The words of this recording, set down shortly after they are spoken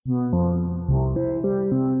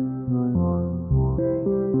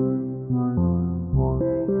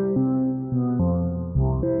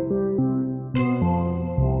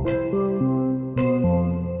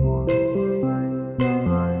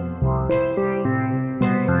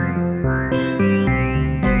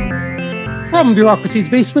From bureaucracy's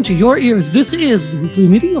basement to your ears, this is the weekly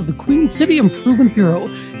meeting of the Queen City Improvement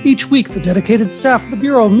Bureau. Each week, the dedicated staff of the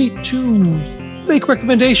Bureau meet to make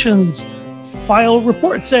recommendations, file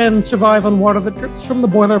reports, and survive on water that drips from the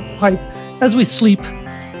boiler pipe as we sleep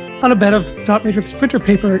on a bed of dot matrix printer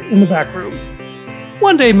paper in the back room.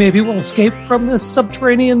 One day, maybe we'll escape from this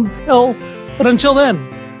subterranean hell, but until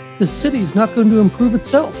then, the city is not going to improve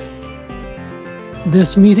itself.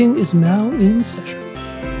 This meeting is now in session.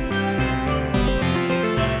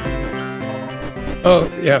 Oh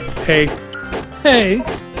yeah. Hey.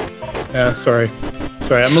 Yeah. Sorry.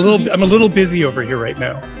 I'm a little busy over here right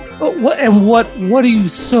now. What are you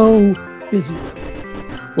so busy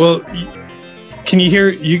with? Well, can you hear?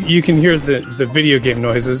 You can hear the video game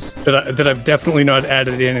noises that I've definitely not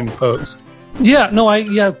added in post. Yeah. No.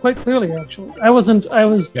 Quite clearly actually. I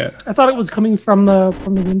thought it was coming from the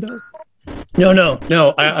window.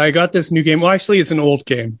 No. I got this new game. Well, actually, it's an old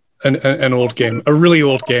game. An old game. A really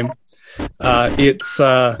old game. It's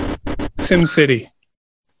SimCity.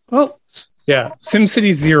 Oh, yeah,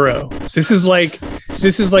 SimCity 0. This is like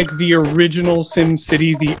the original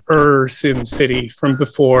SimCity, the SimCity from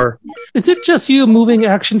before. Is it just you moving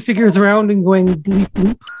action figures around and going bleep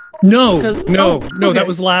bloop? No. Okay. That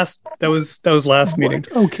was last meeting.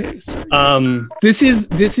 Okay. Sorry. This is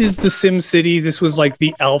the SimCity. This was like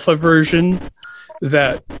the alpha version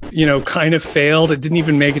that, kind of failed. It didn't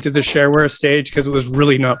even make it to the shareware stage because it was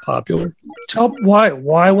really not popular. Why?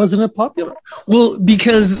 Why wasn't it popular? Well,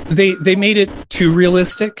 because they made it too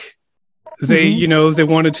realistic. They, they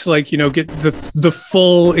wanted to get the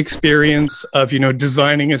full experience of,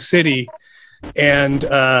 designing a city. And,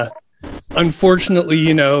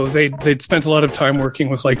 unfortunately, they'd spent a lot of time working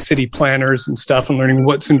with city planners and stuff and learning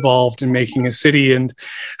what's involved in making a city. And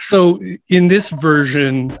so in this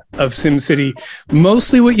version of SimCity,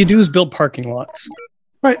 mostly what you do is build parking lots.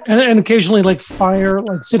 Right. And occasionally fire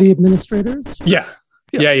city administrators. Yeah.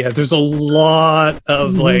 There's a lot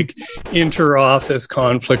of inter-office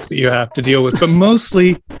conflict that you have to deal with, but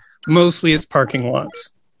mostly it's parking lots.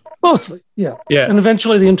 Mostly. Yeah. And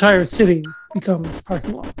eventually the entire city becomes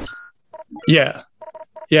parking lots. Yeah.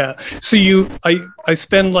 So I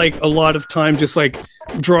spend a lot of time just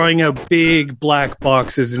drawing out big black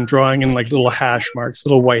boxes and drawing in little hash marks,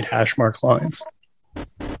 little white hash mark lines.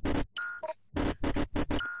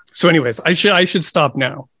 So anyways, I should stop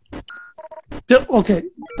now. Okay.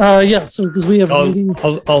 Yeah. So because we have a meeting.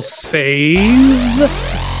 I'll save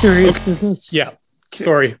serious business. Yeah.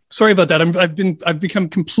 Okay. Sorry about that. I've become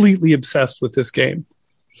completely obsessed with this game.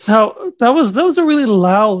 Now that was a really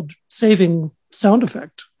loud saving sound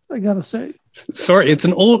effect, I gotta say. Sorry, it's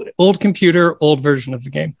an old computer, old version of the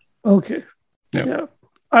game. Okay. Yeah.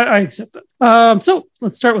 I accept that. So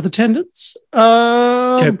let's start with attendance.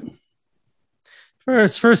 Okay.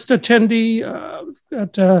 First attendee, we've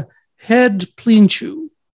got Head Pleenshoe.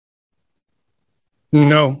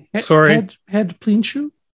 No, sorry. Head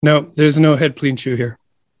Pleenshoe? No, there's no Head Pleenshoe here.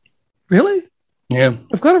 Really? Yeah.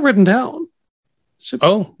 I've got it written down.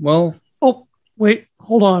 Oh, well. Oh, wait,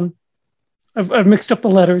 hold on. I've mixed up the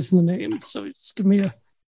letters in the name, so just give me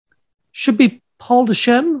should be Paul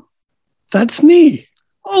Deschênes? That's me.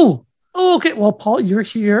 Oh, okay. Well, Paul, you're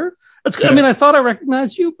here. That's good. Yeah. I mean, I thought I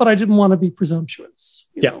recognized you, but I didn't want to be presumptuous.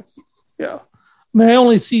 You know? Yeah. I mean, I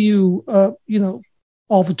only see you,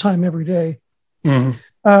 all the time, every day. Mm-hmm.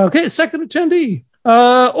 Okay, second attendee.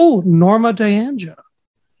 Norma Dianja.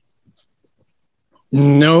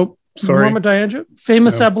 Nope. Sorry. Norma Dianja,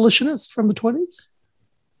 famous abolitionist from the 1920s.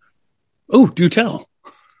 Oh, do tell.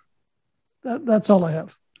 That's all I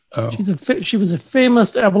have. Oh. She was a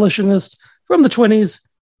famous abolitionist from the 1920s,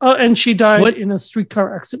 and she died in a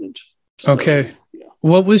streetcar accident. So, okay. Yeah.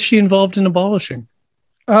 What was she involved in abolishing?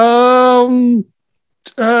 Candy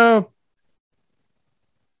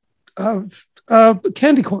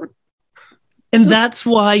corn. And that's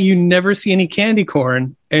why you never see any candy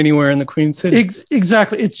corn anywhere in the Queen City.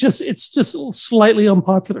 Exactly. It's just slightly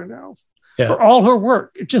unpopular now. Yeah. For all her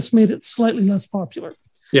work, it just made it slightly less popular.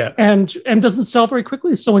 Yeah. And doesn't sell very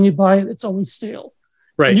quickly, so when you buy it, it's always stale.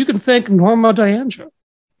 Right. And you can thank Norma Dianja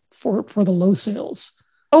for the low sales.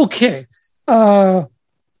 Okay. You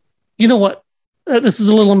know what? This is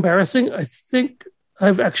a little embarrassing. I think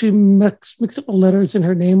I've actually mixed up the letters in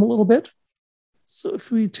her name a little bit. So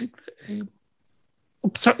if we take the A...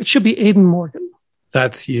 Oh, sorry, it should be Aidan Morgan.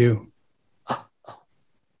 That's you. Oh.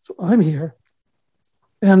 So I'm here.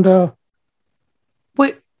 And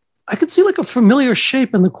wait, I could see a familiar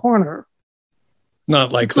shape in the corner.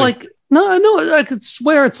 Not likely. It's no, I could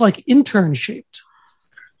swear it's intern shaped.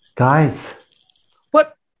 Guys.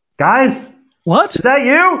 What? Guys? What? Is that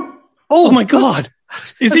you? Oh my God.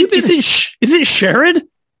 Is it Sherrod?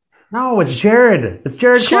 No, it's Jared. It's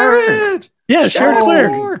Jared Clark. Sherrod! Yeah, Sherrod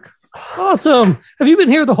Clark. Awesome. Have you been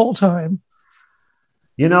here the whole time?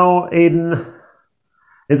 You know, Aiden,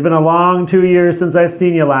 it's been a long 2 years since I've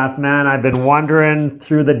seen you last, man. I've been wandering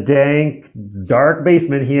through the dank, dark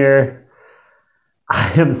basement here.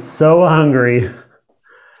 I am so hungry.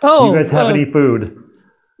 Oh, Do you guys have any food?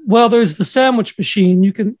 Well, there's the sandwich machine.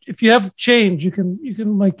 You can, if you have change, you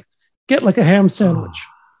can like get like a ham sandwich.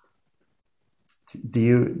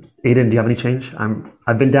 Aiden, do you have any change?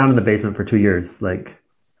 I've been down in the basement for 2 years. Like,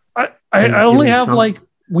 I only have like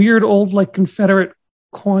weird old like Confederate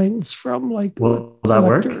coins from like. Will that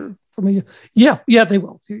work? From a, yeah, they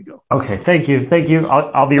will. Here you go. Okay, thank you.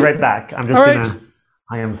 I'll be right back. I'm just gonna.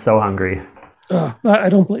 I am so hungry. I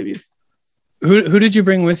don't blame you. Who did you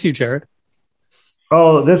bring with you, Jared?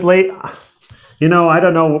 Oh, this late. You know, I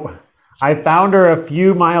don't know. I found her a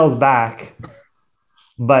few miles back,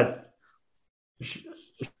 but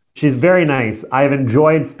she's very nice. I've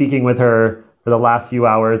enjoyed speaking with her for the last few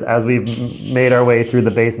hours as we've made our way through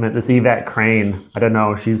the basement. This Yvette Crane. I don't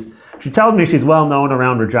know. She tells me she's well known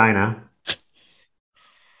around Regina.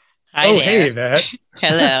 Hi there. Hey, Yvette.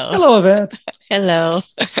 Hello. Hello, Yvette. Hello.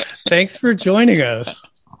 Thanks for joining us.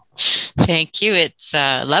 Thank you. It's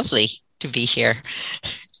lovely to be here.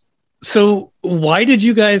 So why did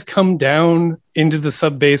you guys come down into the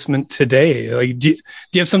sub basement today? Like, do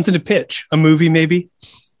you have something to pitch? A movie, maybe?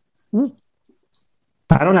 I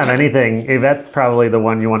don't have anything. Yvette's probably the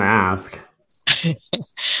one you want to ask.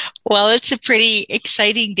 Well, it's a pretty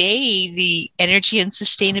exciting day. The Energy and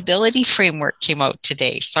Sustainability Framework came out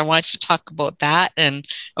today. So I wanted to talk about that and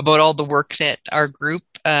about all the work that our group,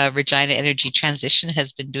 Regina Energy Transition,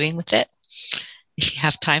 has been doing with it. If you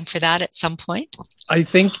have time for that at some point. I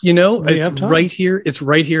think, it's right here. It's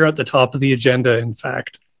right here at the top of the agenda, in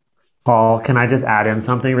fact. Paul, can I just add in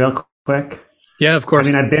something real quick? Yeah, of course.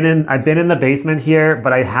 I mean, I've been in the basement here,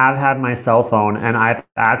 but I have had my cell phone, and I've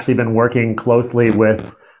actually been working closely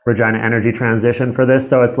with Regina Energy Transition for this.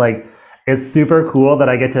 So it's super cool that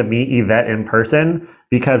I get to meet Yvette in person,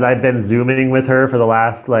 because I've been Zooming with her for the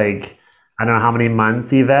last, I don't know how many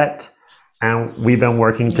months, Yvette, and we've been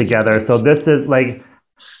working together. So this is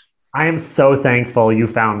I am so thankful you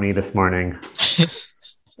found me this morning.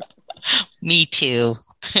 Me too.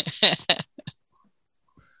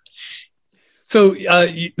 So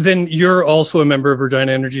then you're also a member of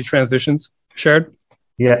Regina Energy Transitions, Sherrod?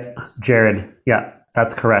 Yeah, Jared. Yeah,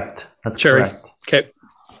 that's correct. That's correct. Okay.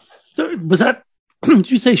 So, was that, did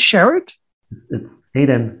you say Sherrod? It's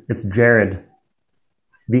Aiden. It's Jared.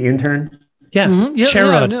 The intern? Yeah,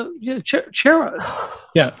 Sherrod. Sherrod.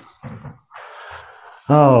 Yeah.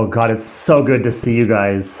 Oh, God, it's so good to see you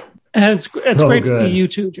guys. And it's So great good. to see you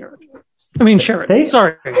too, Jared. I mean, Sherrod. Hey.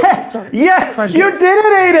 Sorry. Yes, you did it,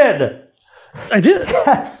 Aiden! I did.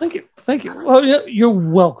 Yes. Thank you. Well, you're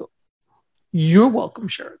welcome. You're welcome,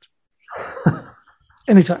 Sherrod.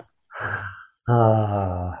 Anytime.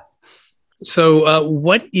 So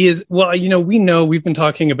we know we've been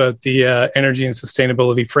talking about the Energy and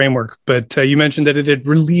Sustainability Framework, but you mentioned that it had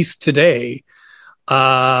released today.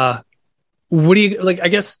 What do you like? I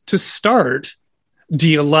guess to start, do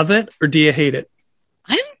you love it or do you hate it?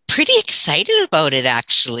 I'm pretty excited about it,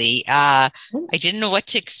 actually. I didn't know what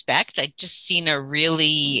to expect. I'd just seen a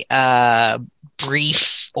really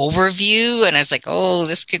brief overview, and I was like, oh,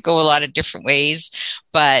 this could go a lot of different ways.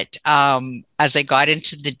 But as I got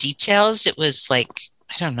into the details, it was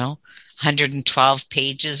 112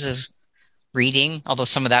 pages of reading, although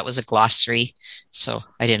some of that was a glossary. So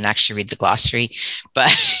I didn't actually read the glossary,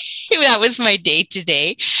 but that was my day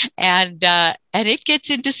today. And it gets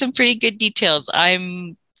into some pretty good details.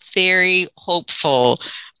 I'm very hopeful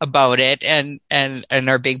about it. And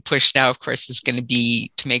our big push now, of course, is going to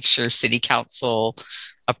be to make sure City Council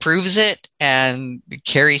approves it and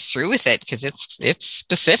carries through with it, because it's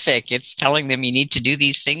specific. It's telling them you need to do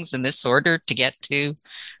these things in this order to get to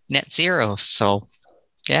net zero. So,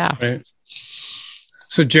 yeah. Right.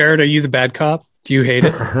 So, Jared, are you the bad cop? Do you hate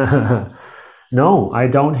it? No, I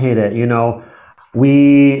don't hate it.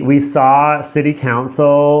 We saw City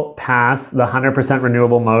Council pass the 100%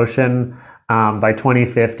 renewable motion by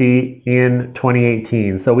 2050 in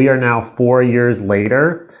 2018. So we are now 4 years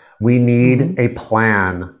later. We need a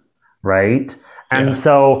plan, right? And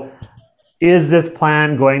so is this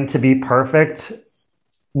plan going to be perfect?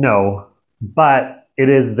 No, but it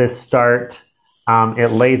is the start.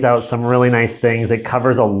 It lays out some really nice things. It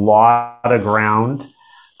covers a lot of ground.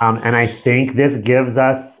 And I think this gives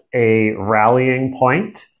us a rallying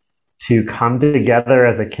point to come together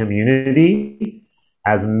as a community,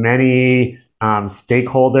 as many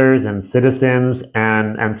stakeholders and citizens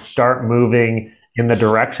and start moving in the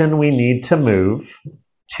direction we need to move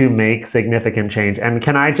to make significant change. And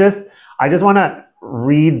I just want to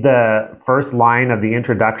read the first line of the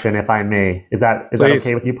introduction, if I may. Is that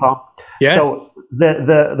okay with you, Paul? Yeah. So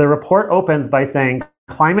the report opens by saying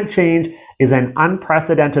climate change is an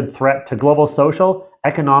unprecedented threat to global social,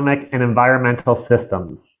 economic, and environmental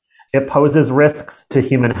systems. It poses risks to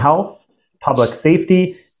human health, public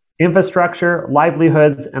safety, infrastructure,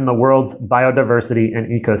 livelihoods, and the world's biodiversity and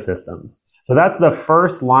ecosystems. So that's the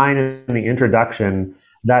first line in the introduction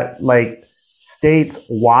that states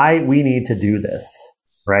why we need to do this,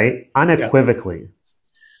 right? Unequivocally.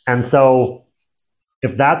 Yeah. And so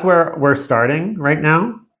if that's where we're starting right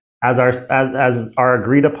now, as our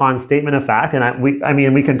agreed upon statement of fact, and we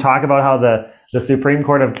can talk about how the Supreme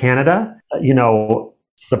Court of Canada,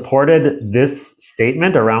 supported this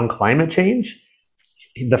statement around climate change.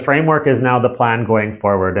 The framework is now the plan going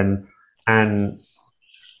forward, and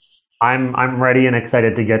I'm ready and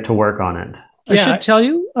excited to get to work on it. I should tell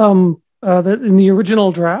you that in the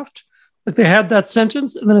original draft, they had that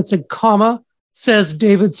sentence, and then it said, comma, says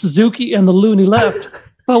David Suzuki and the loony left,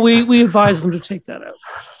 but we advised them to take that out.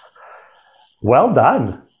 Well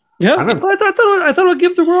done. Yeah, I thought it would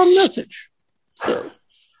give the wrong message. So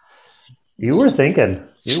you were thinking.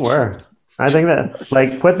 You were. I think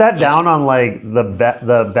that put that down on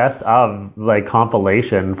the best of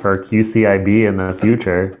compilation for QCIB in the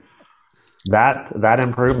future. That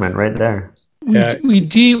improvement right there. We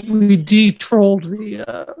de-trolled the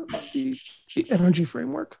energy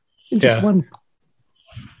framework in just one.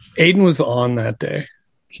 Aiden was on that day.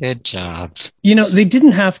 Good job. They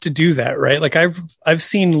didn't have to do that, right? I've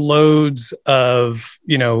seen loads of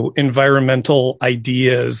environmental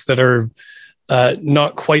ideas that are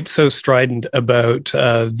not quite so strident about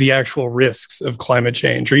the actual risks of climate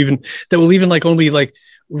change, or even that will even only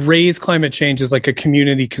raise climate change as a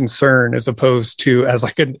community concern as opposed to as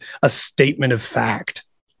a statement of fact.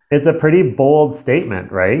 It's a pretty bold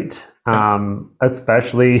statement, right?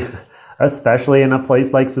 Especially in a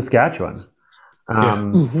place like Saskatchewan.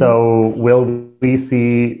 So will we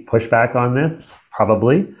see pushback on this?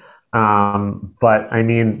 Probably. But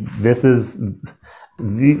this is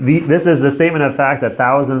the statement of fact that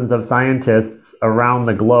thousands of scientists around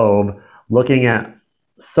the globe looking at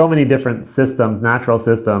so many different systems, natural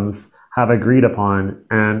systems, have agreed upon,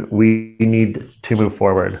 and we need to move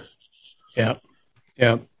forward. Yeah.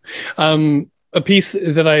 A piece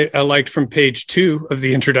that I liked from page 2 of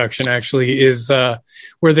the introduction actually is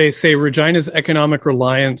where they say Regina's economic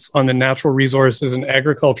reliance on the natural resources and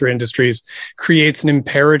agriculture industries creates an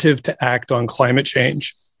imperative to act on climate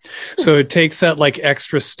change. So it takes that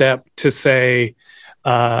extra step to say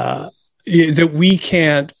that we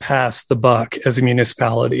can't pass the buck as a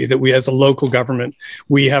municipality, that we as a local government,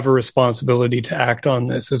 we have a responsibility to act on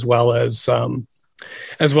this as well as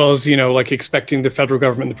expecting the federal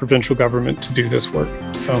government, the provincial government to do this work.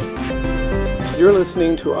 So you're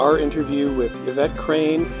listening to our interview with Yvette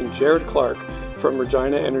Crane and Jared Clark from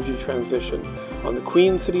Regina Energy Transition on the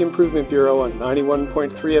Queen City Improvement Bureau on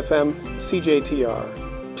 91.3 FM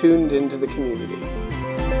CJTR, tuned into the community.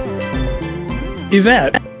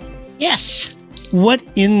 Yvette. Yes. What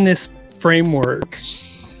in this framework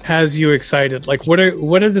has you excited? What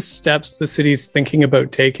are the steps the city's thinking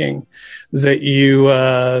about taking that you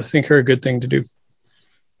think are a good thing to do?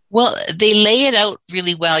 Well, they lay it out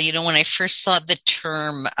really well. When I first saw the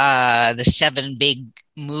term, the 7 big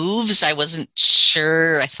moves, I wasn't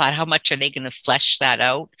sure. I thought, how much are they going to flesh that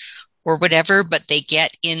out or whatever? But they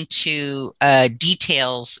get into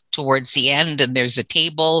details towards the end, and there's a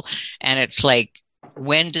table, and it's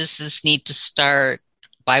when does this need to start?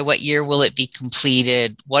 By what year will it be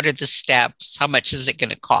completed? What are the steps? How much is it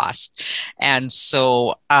going to cost? And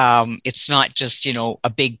so it's not just, a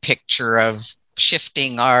big picture of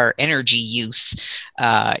shifting our energy use,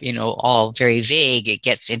 all very vague. It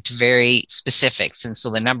gets into very specifics. And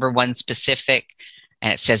so the number one specific,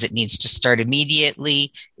 and it says it needs to start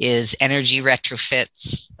immediately, is energy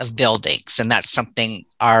retrofits of buildings. And that's something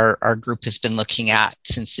our group has been looking at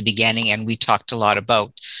since the beginning. And we talked a lot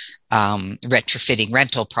about retrofitting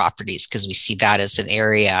rental properties, because we see that as an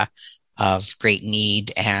area of great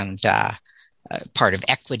need and part of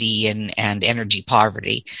equity and energy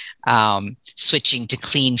poverty. Switching to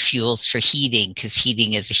clean fuels for heating, because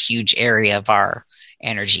heating is a huge area of our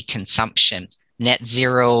energy consumption. Net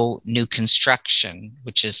zero new construction,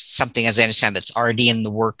 which is something, as I understand, that's already in the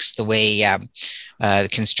works, the way the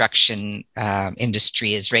construction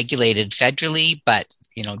industry is regulated federally, but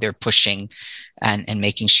they're pushing and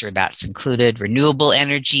making sure that's included. Renewable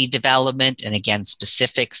energy development, and again,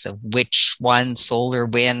 specifics of which one, solar,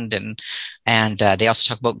 wind, and they also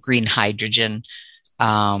talk about green hydrogen,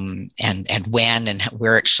 and when and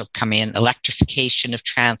where it shall come in, electrification of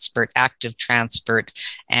transport, active transport,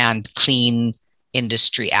 and clean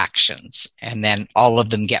industry actions. And then all of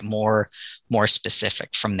them get more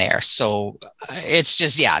specific from there. So it's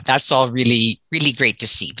just, that's all really, really great to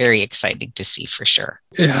see. Very exciting to see for sure.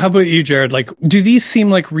 How about you, Jared? Like, do these seem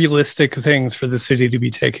like realistic things for the city to be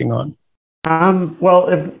taking on? Well,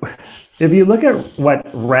 if you look at what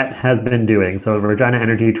RET has been doing, so Regina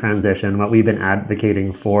Energy Transition, what we've been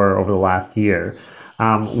advocating for over the last year,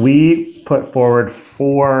 we put forward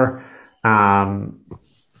 4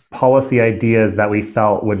 policy ideas that we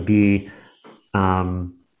felt would be,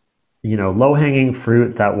 low-hanging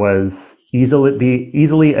fruit that was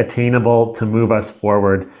easily attainable to move us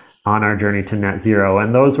forward on our journey to net zero.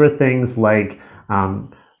 And those were things like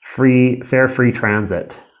fare free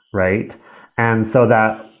transit, right? And so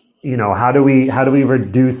that, how do we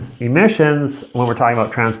reduce emissions when we're talking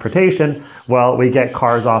about transportation? Well, we get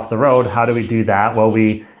cars off the road. How do we do that? Well,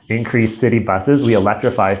 we increase city buses, we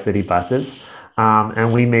electrify city buses,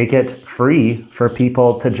 and we make it free for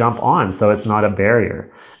people to jump on, so it's not a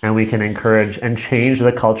barrier. And we can encourage and change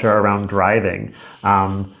the culture around driving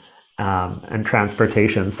and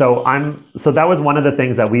transportation. So that was one of the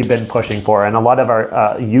things that we've been pushing for, and a lot of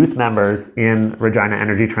our youth members in Regina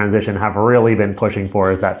Energy Transition have really been pushing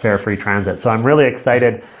for, is that fare-free transit. So I'm really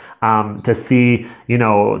excited to see,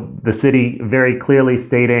 the city very clearly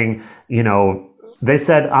stating, they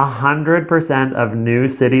said 100% of new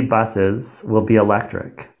city buses will be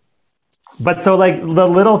electric. But so like the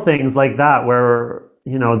little things like that where,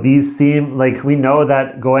 these seem like, we know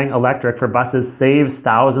that going electric for buses saves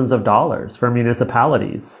thousands of dollars for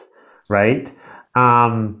municipalities, right?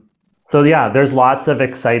 So there's lots of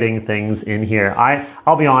exciting things in here.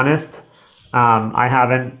 I'll be honest, I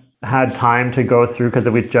haven't had time to go through, because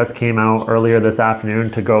it just came out earlier this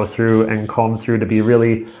afternoon, to go through and comb through to be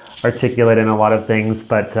really articulate in a lot of things.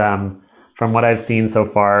 But from what I've seen so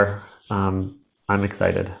far, I'm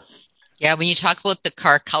excited. Yeah, when you talk about the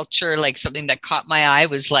car culture, like something that caught my eye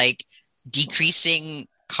was like decreasing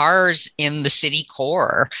cars in the city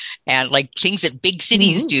core, and like things that big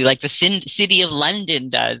cities do, like the city of London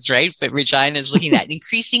does, right? But Regina is looking at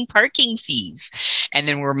increasing parking fees. And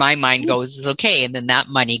then where my mind goes is, okay, and then that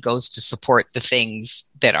money goes to support the things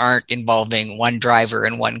that aren't involving one driver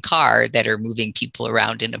and one car, that are moving people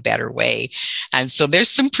around in a better way. And so there's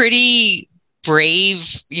some pretty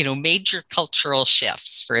brave, major cultural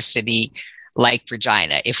shifts for a city like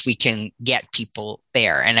Regina, if we can get people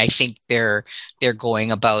there. And I think they're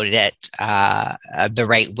going about it the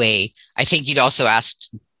right way. I think you'd also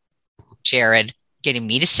asked Jared, getting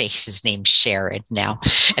me to say his name Sherrod now.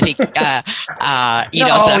 I think you'd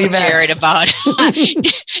also asked Jared about,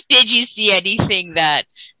 did you see anything that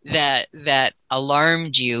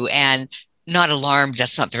alarmed you? And not alarmed,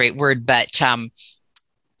 that's not the right word, but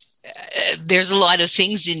there's a lot of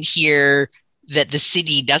things in here that the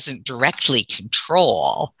city doesn't directly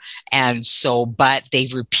control. And so, but they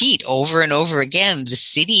repeat over and over again, the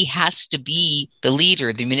city has to be the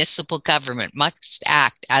leader. The municipal government must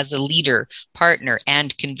act as a leader, partner,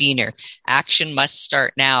 and convener. Action must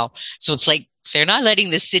start now. So it's like, they're not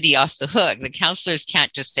letting the city off the hook. The councillors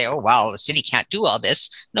can't just say, oh, well, the city can't do all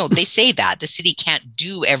this. No, they say that. The city can't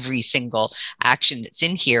do every single action that's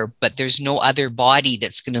in here, but there's no other body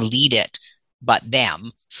that's going to lead it but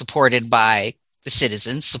them, supported by the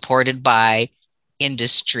citizens, supported by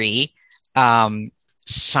industry.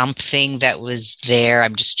 Something that was there,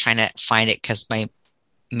 I'm just trying to find it because my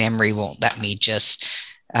memory won't let me just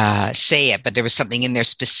say it, but there was something in there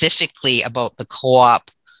specifically about the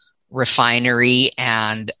co-op refinery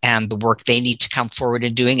and the work they need to come forward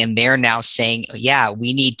and doing. And they're now saying,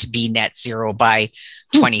 we need to be net zero by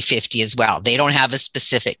 2050 as well. They don't have a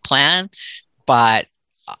specific plan, but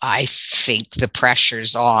I think the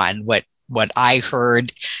pressure's on. What I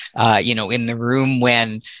heard, in the room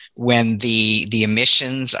when the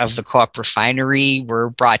emissions of the co-op refinery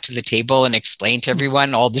were brought to the table and explained to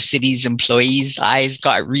everyone, all the city's employees' eyes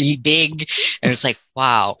got really big, and it's like,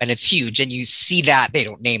 wow, and it's huge. And you see that they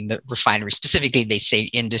don't name the refinery specifically; they say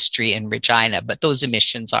industry in Regina, but those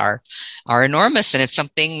emissions are enormous, and it's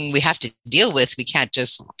something we have to deal with. We can't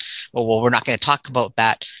just, we're not going to talk about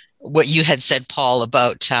that. What you had said, Paul,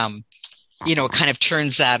 about kind of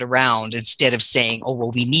turns that around, instead of saying,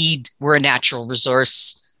 we're a natural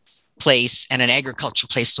resource place and an agricultural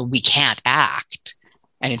place, so we can't act.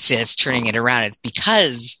 And instead it's turning it around. It's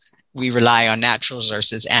because we rely on natural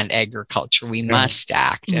resources and agriculture. We must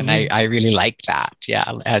act. And I really like that.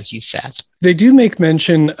 Yeah, as you said. They do make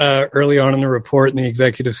mention early on in the report in the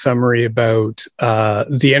executive summary about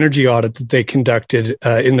the energy audit that they conducted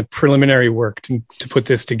in the preliminary work to put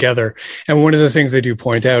this together. And one of the things they do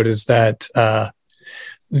point out is that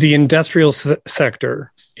the industrial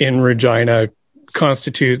sector in Regina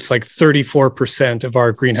constitutes like 34% of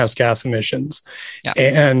our greenhouse gas emissions. Yeah.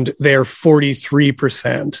 And they're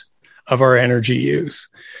 43% of our energy use.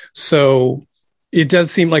 So it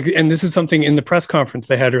does seem like, and this is something in the press conference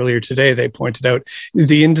they had earlier today, they pointed out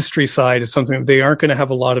the industry side is something they aren't going to have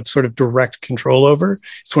a lot of sort of direct control over.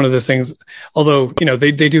 It's one of the things, although, you know,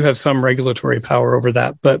 they do have some regulatory power over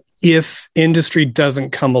that. But if industry doesn't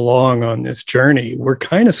come along on this journey, we're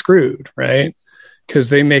kind of screwed, right? Because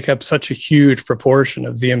they make up such a huge proportion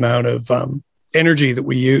of the amount of energy that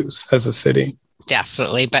we use as a city.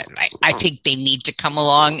 Definitely. But I think they need to come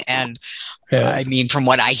along. And I mean, from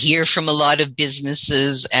what I hear from a lot of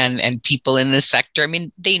businesses and people in the sector, I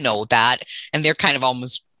mean, they know that, and they're kind of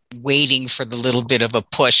almost waiting for the little bit of a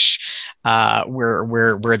push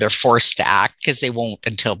where they're forced to act, because they won't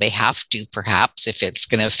until they have to, perhaps, if it's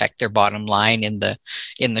going to affect their bottom line in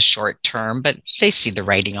the short term. But they see the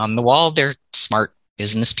writing on the wall. They're smart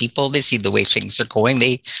business people. They see the way things are going.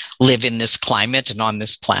 They live in this climate and on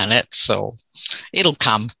this planet. So it'll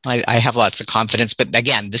come. I have lots of confidence. But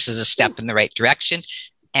again, this is a step in the right direction.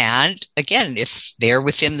 And again, if they're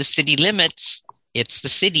within the city limits, it's the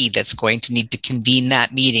city that's going to need to convene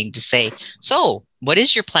that meeting to say, so what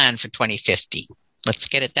is your plan for 2050? Let's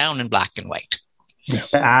get it down in black and white. Yeah.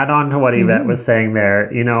 To add on to what Yvette was saying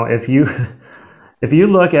there, you know, if you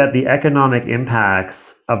look at the economic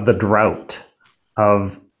impacts of the drought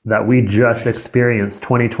that we just experienced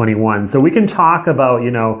 2021, so we can talk about,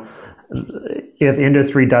 you know, if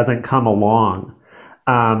industry doesn't come along,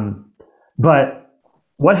 but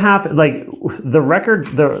what happened? Like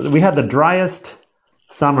we had the driest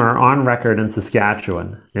summer on record in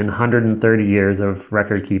Saskatchewan in 130 years of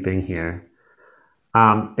record keeping here.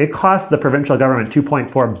 It cost the provincial government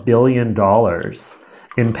 $2.4 billion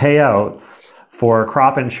in payouts for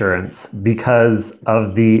crop insurance because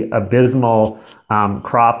of the abysmal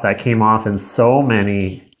crop that came off in so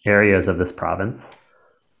many areas of this province.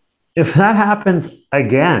 If that happens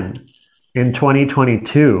again in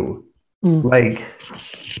 2022, like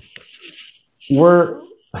we're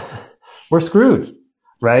screwed,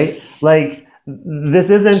 right? Like this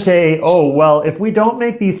isn't if we don't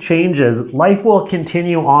make these changes, life will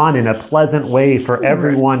continue on in a pleasant way for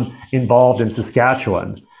everyone involved in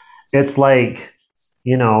Saskatchewan. It's like,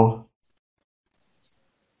 you know,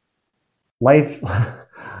 life.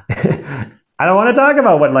 I don't want to talk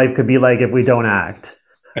about what life could be like if we don't act,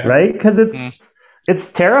 right? Because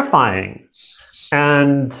it's terrifying.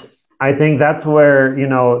 And I think that's where, you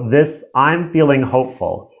know, I'm feeling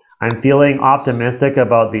hopeful. I'm feeling optimistic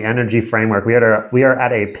about the energy framework. We are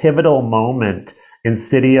at a pivotal moment in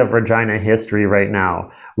City of Regina history right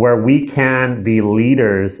now, where we can be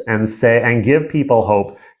leaders and give people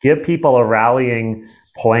hope, give people a rallying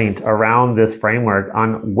point around this framework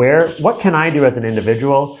on what can I do as an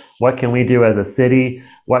individual? What can we do as a city?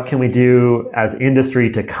 What can we do as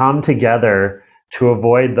industry to come together to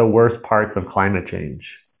avoid the worst parts of climate change?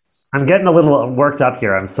 I'm getting a little worked up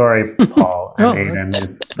here. I'm sorry, Paul and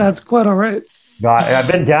Aidan. That's quite all right. God, I've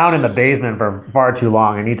been down in the basement for far too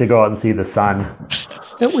long. I need to go out and see the sun.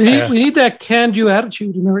 We need that can-do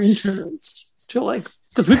attitude in our interns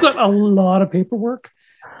because we've got a lot of paperwork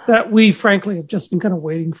that we frankly have just been kind of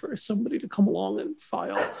waiting for somebody to come along and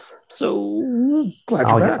file. So glad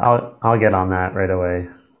you're back. I'll get on that right away.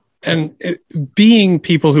 And being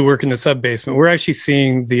people who work in the sub-basement, we're actually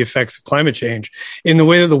seeing the effects of climate change in the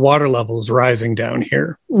way that the water level is rising down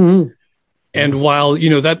here. Mm-hmm. And while, you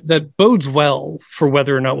know, that bodes well for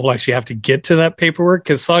whether or not we'll actually have to get to that paperwork,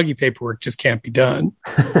 because soggy paperwork just can't be done.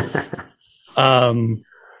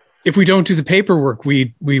 If we don't do the paperwork,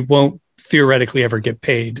 we won't theoretically ever get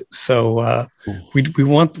paid. So we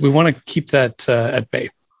want to keep that at bay.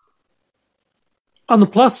 On the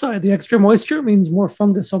plus side, the extra moisture means more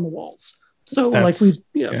fungus on the walls. So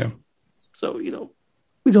so, you know,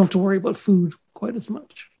 we don't have to worry about food quite as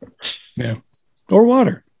much. Yeah. Or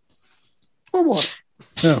water.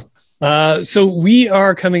 No. So we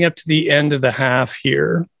are coming up to the end of the half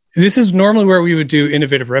here. This is normally where we would do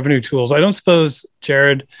innovative revenue tools. I don't suppose,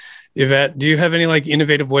 Jared, Yvette, do you have any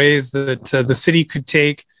innovative ways that the city could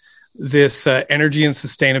take this energy and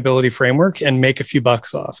sustainability framework and make a few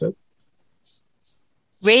bucks off it?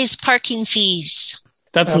 Raise parking fees.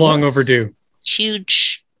 That's long overdue.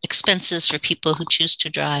 Huge expenses for people who choose to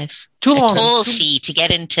drive. Too long. A toll fee to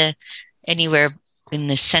get into anywhere in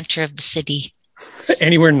the center of the city.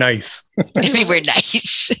 Anywhere nice. Anywhere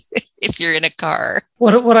nice if you're in a car.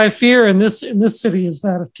 What I fear in this city is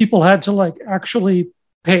that if people had to like actually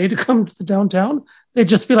pay to come to the downtown, they'd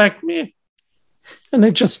just be like, meh. And they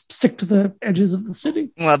just stick to the edges of the city.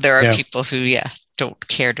 Well, there are people who, don't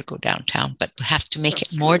care to go downtown, but have to make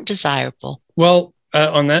it more desirable. Well,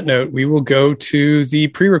 on that note, we will go to the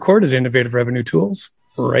pre-recorded innovative revenue tools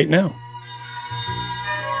right now.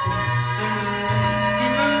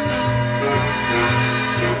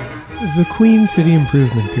 The Queen City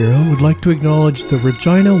Improvement Bureau would like to acknowledge the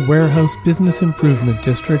Regina Warehouse Business Improvement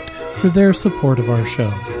District for their support of our show.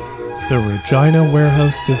 The Regina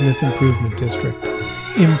Warehouse Business Improvement District,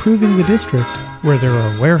 improving the district where there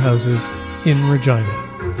are warehouses in Regina.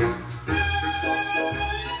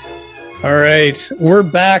 All right, we're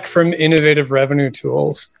back from Innovative Revenue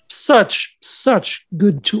Tools. Such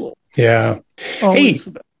good tool. Yeah. Always.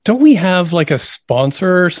 Hey, don't we have like a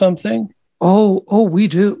sponsor or something? Oh, we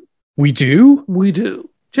do. We do? We do.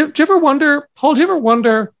 Do you ever wonder, Paul,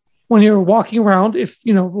 when you're walking around, if,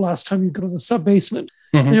 the last time you go to the sub-basement,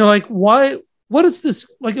 and you're like, what is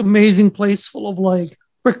this like amazing place full of like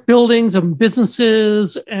brick buildings and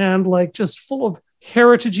businesses and like just full of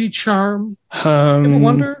heritagey charm? You ever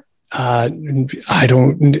wonder? I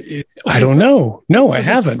don't know. No, I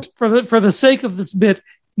haven't. For the sake of this bit,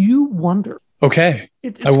 you wonder. Okay.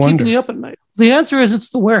 It's keeping you up at night. The answer is it's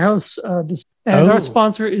the warehouse, and our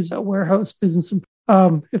sponsor is Warehouse Business.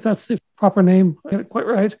 If that's the proper name, I got it quite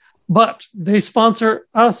right. But they sponsor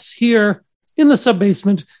us here in the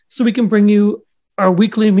sub-basement so we can bring you our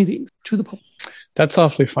weekly meetings to the public. That's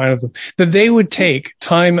awfully fine of them. That they would take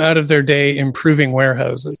time out of their day improving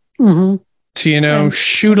warehouses to,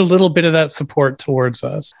 shoot a little bit of that support towards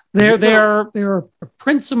us. They're a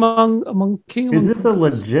prince among king. Is this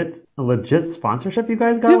princes. a legit sponsorship you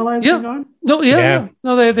guys got going on? No,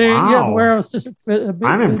 No, they the warehouse district.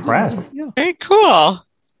 I'm impressed. Very cool.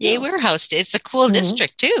 Yay, warehouse. It's a cool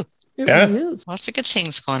district too. It really is. Lots of good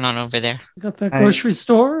things going on over there. We got that grocery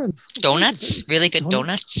store and donuts. Really good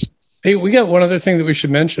donuts. Hey, we got one other thing that we should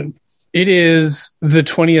mention. It is the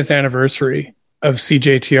 20th anniversary of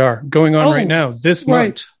CJTR going on right now this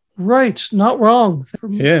month. Right. Not wrong.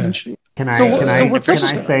 Can I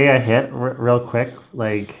say a hit real quick,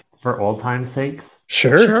 like for old time's sakes?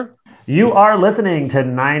 Sure. You are listening to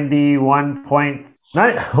 91.9.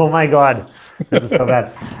 Oh my God, this is so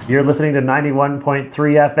bad. You're listening to 91.3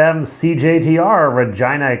 FM CJTR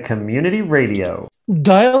Regina Community Radio.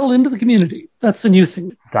 Dial into the community. That's the new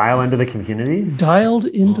thing. Dial into the community? Dialed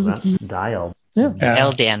into the community. Dialed. Yeah.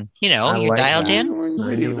 Dialed in. You're dialed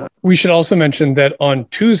in. We should also mention that on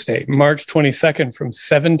Tuesday, March 22nd, from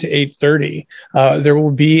 7 to 8:30, there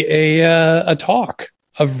will be a talk.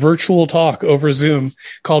 A virtual talk over Zoom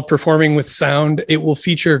called Performing with Sound. It will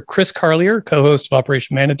feature Chris Carlier, co-host of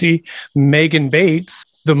Operation Manatee, Megan Bates,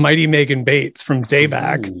 the mighty Megan Bates from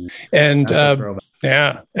Dayback, and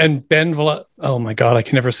and Ben oh my God, I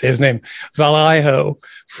can never say his name, Valaiho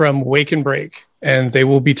from Wake and Break. And they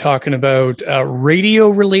will be talking about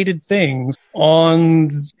radio-related things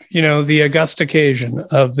on, the august occasion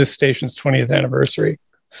of this station's 20th anniversary.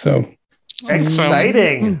 So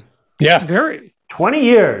exciting! Yeah, very. 20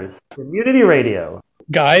 years, community radio.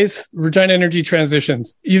 Guys, Regina Energy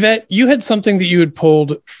Transitions. Yvette, you had something that you had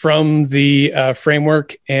pulled from the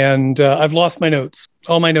framework, and I've lost my notes.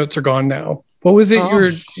 All my notes are gone now. What was it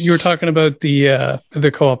you were talking about the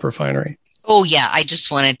co-op refinery? Oh, yeah. I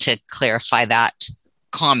just wanted to clarify that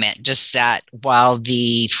comment, just that while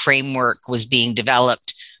the framework was being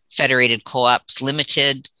developed, Federated Co-ops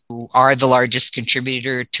Limited, who are the largest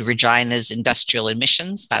contributor to Regina's industrial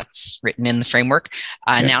emissions, that's written in the framework,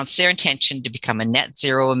 announced their intention to become a net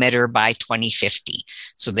zero emitter by 2050.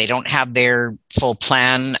 So they don't have their full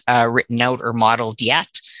plan written out or modeled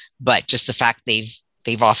yet, but just the fact they've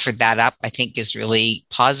offered that up, I think, is really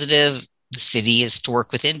positive. The city is to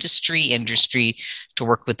work with industry to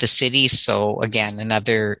work with the city. So again,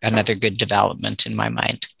 another good development in my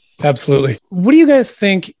mind. Absolutely. What do you guys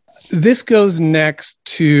think? This goes next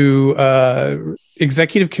to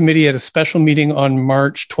executive committee at a special meeting on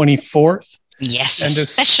March 24th. Yes, a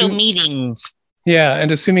special meeting. Yeah,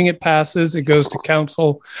 and assuming it passes, it goes to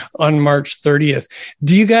council on March 30th.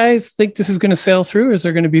 Do you guys think this is going to sail through, or is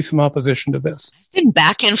there going to be some opposition to this? I've been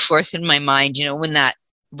back and forth in my mind. When that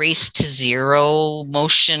race to zero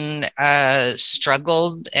motion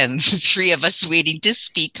struggled, and the three of us waiting to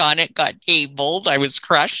speak on it got tabled. I was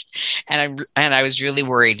crushed, and I was really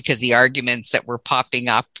worried because the arguments that were popping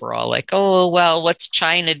up were all like, oh, well, what's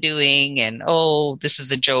China doing? And, oh, this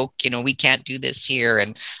is a joke, we can't do this here,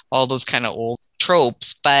 and all those kind of old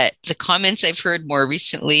tropes. But the comments I've heard more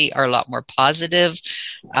recently are a lot more positive.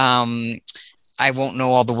 I won't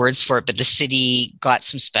know all the words for it, but the city got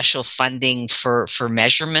some special funding for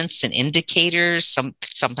measurements and indicators,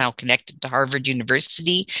 somehow connected to Harvard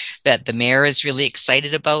University, that the mayor is really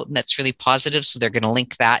excited about, and that's really positive. So they're going to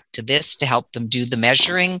link that to this to help them do the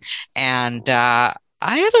measuring. And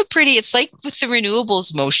I have it's like with the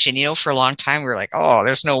renewables motion, for a long time, we were like, oh,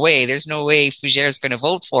 there's no way Fougere is going to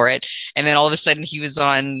vote for it. And then all of a sudden he was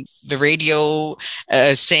on the radio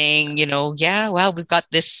saying, yeah, well, we've got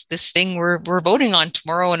this thing we're voting on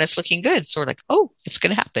tomorrow and it's looking good. So we're like, oh, it's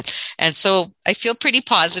going to happen. And so I feel pretty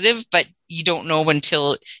positive, but you don't know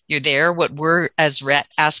until you're there. What we're as RET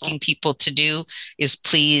asking people to do is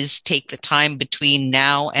please take the time between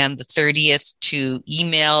now and the 30th to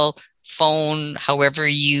email, phone, however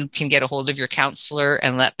you can get a hold of your counselor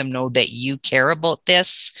and let them know that you care about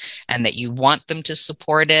this and that you want them to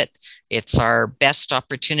support it. It's our best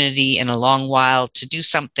opportunity in a long while to do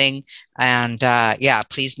something. And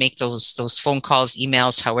please make those phone calls,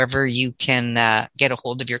 emails, however you can get a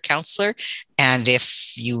hold of your counselor. And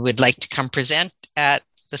if you would like to come present at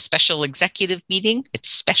the special executive meeting, it's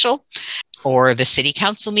special, or the city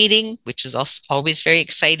council meeting, which is also always very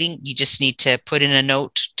exciting, you just need to put in a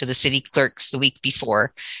note to the city clerks the week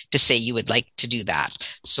before to say you would like to do that.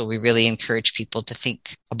 So we really encourage people to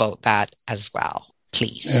think about that as well,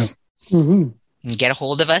 please. Yeah. Mm-hmm. And get a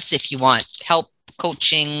hold of us if you want help,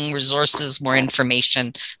 coaching, resources, more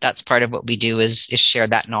information. That's part of what we do is share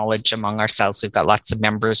that knowledge among ourselves. We've got lots of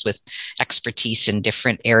members with expertise in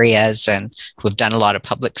different areas and who have done a lot of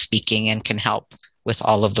public speaking and can help with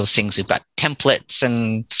all of those things. We've got templates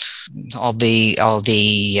and all the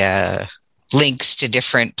links to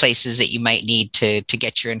different places that you might need to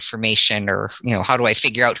get your information, or, how do I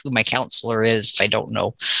figure out who my counselor is if I don't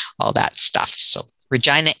know all that stuff. So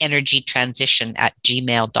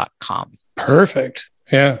reginaenergytransition@gmail.com. Perfect.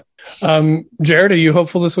 Yeah. Jared, are you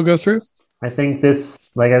hopeful this will go through? I think this,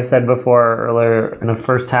 like I've said before earlier in the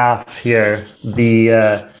first half here,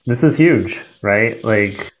 this is huge, right?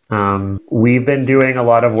 Like, we've been doing a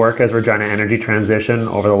lot of work as Regina Energy Transition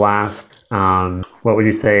over the last, what would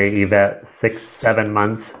you say, Yvette, 6-7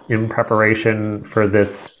 months in preparation for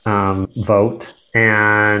this vote,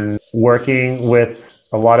 and working with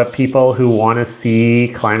a lot of people who want to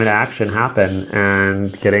see climate action happen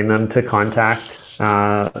and getting them to contact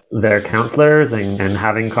their counselors and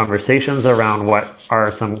having conversations around what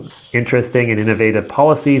are some interesting and innovative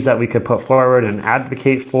policies that we could put forward and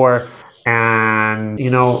advocate for. And,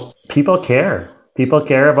 people care. People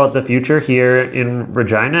care about the future here in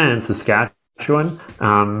Regina and Saskatchewan.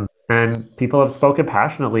 And people have spoken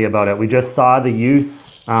passionately about it. We just saw the youth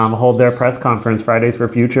hold their press conference, Fridays for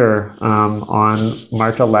Future, on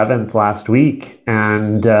March 11th last week.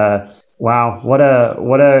 And wow, what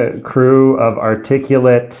a crew of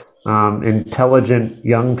articulate, intelligent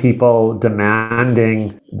young people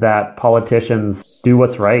demanding that politicians do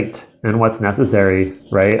what's right and what's necessary,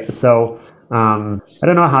 right? So I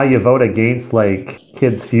don't know how you vote against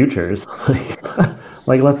kids' futures.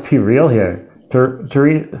 Like, let's be real here.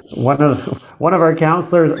 One of our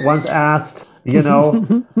counselors once asked,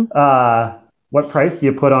 what price do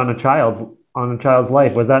you put on a child's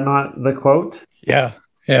life? Was that not the quote? Yeah.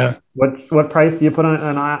 What price do you put on it?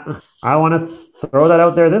 And I want to throw that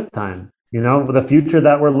out there this time. The future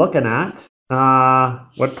that we're looking at.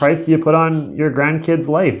 What price do you put on your grandkids'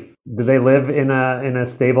 life? Do they live in a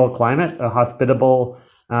stable climate, a hospitable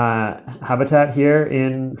habitat here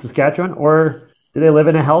in Saskatchewan, or do they live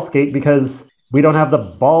in a hellscape because we don't have the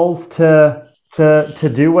balls to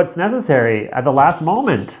do what's necessary at the last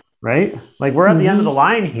moment, right? Like, we're at the end of the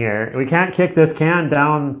line here. We can't kick this can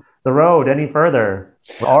down the road any further.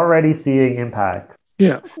 We're already seeing impact.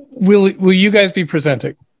 Yeah. Will you guys be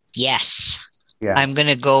presenting? Yes. Yeah. I'm going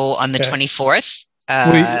to go on the 24th,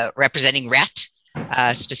 representing RET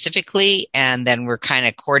specifically, and then we're kind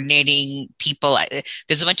of coordinating people.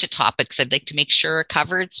 There's a bunch of topics I'd like to make sure are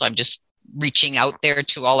covered, so I'm just reaching out there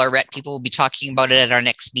to all our RET people. We'll be talking about it at our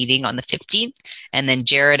next meeting on the 15th. And then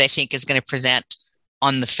Jared, I think, is going to present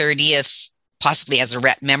on the 30th, possibly as a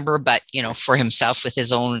RET member, but, for himself with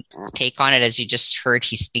his own take on it. As you just heard,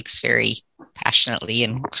 he speaks very passionately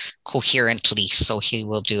and coherently. So he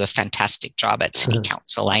will do a fantastic job at City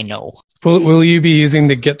Council, I know. Will you be using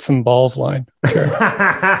the get some balls line? Sure.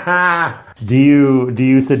 Do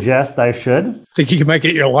you suggest I should? Think you might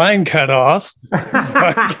get your line cut off.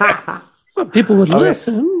 But people would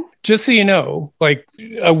listen. Just so you know, like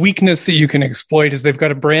a weakness that you can exploit is they've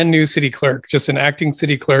got a brand new city clerk, just an acting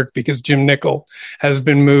city clerk, because Jim Nickel has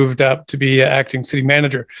been moved up to be acting city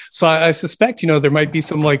manager. So I suspect, there might be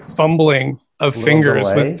some like fumbling of fingers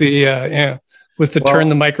with the turn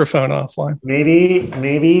the microphone off line.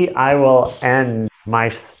 Maybe I will end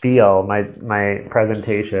my spiel, my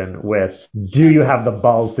presentation with, do you have the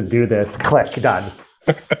balls to do this? Click, done.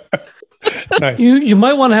 Nice. You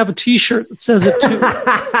might want to have a T-shirt that says it too.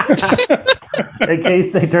 In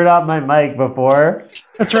case they turn off my mic before.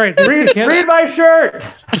 That's right. Read my shirt.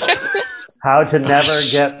 How to never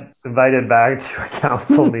get invited back to a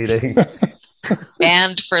council meeting.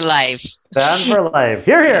 Banned for life. Banned for life.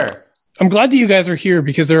 Here. I'm glad that you guys are here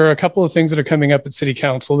because there are a couple of things that are coming up at City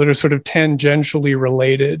Council that are sort of tangentially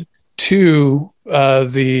related to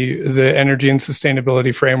the energy and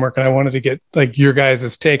sustainability framework, and I wanted to get like your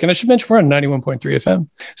guys' take. And I should mention we're on 91.3 FM,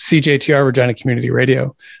 CJTR Regina Community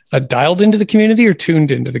Radio. Dialed into the community or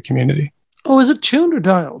tuned into the community? Oh, is it tuned or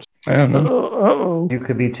dialed? I don't know. Uh-oh. You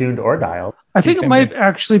could be tuned or dialed. I think it might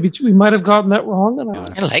actually be. We might have gotten that wrong.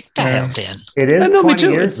 I like dialed in. It is 20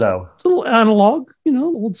 years, though. It's a little analog,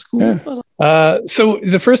 old school. Yeah. So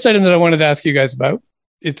the first item that I wanted to ask you guys about,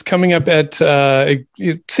 it's coming up at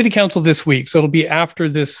City Council this week. So it'll be after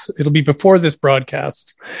this. It'll be before this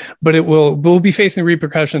broadcast, but we'll be facing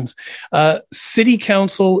repercussions. City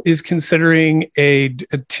Council is considering a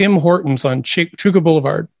Tim Hortons on Chuka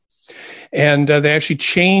Boulevard. And they actually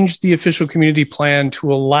changed the official community plan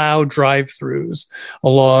to allow drive-throughs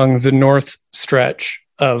along the north stretch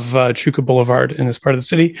of Chuka Boulevard in this part of the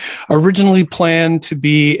city. Originally planned to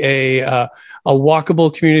be a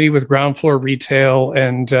walkable community with ground floor retail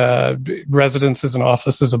and residences and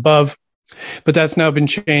offices above. But that's now been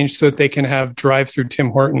changed so that they can have drive-through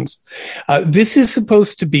Tim Hortons. This is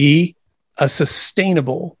supposed to be a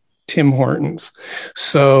sustainable Tim Hortons.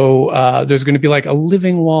 So there's going to be like a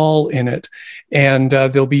living wall in it. And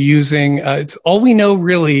they'll be using, it's all we know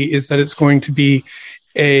really is that it's going to be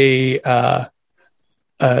what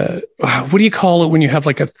do you call it when you have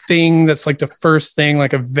like a thing that's like the first thing,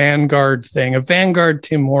 like a Vanguard thing, a Vanguard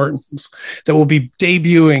Tim Hortons that will be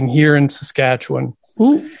debuting here in Saskatchewan.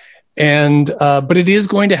 Ooh. And, but it is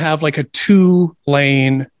going to have like a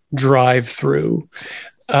 2-lane drive-through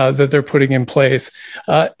that they're putting in place.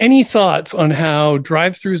 Any thoughts on how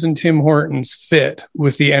drive-throughs and Tim Hortons fit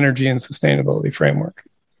with the energy and sustainability framework?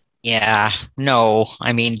 Yeah, no.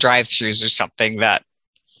 I mean, drive-throughs are something that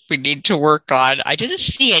we need to work on. I didn't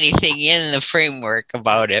see anything in the framework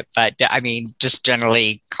about it, but I mean, just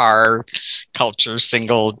generally car culture,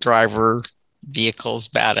 single driver vehicles,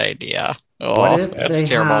 bad idea. What if that's they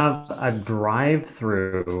terrible. have a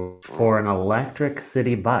drive-through for an electric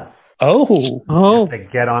city bus? Oh, to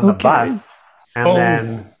get on the bus, and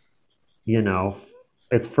then,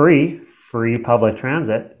 it's free public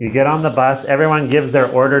transit. You get on the bus, everyone gives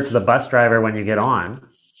their order to the bus driver when you get on.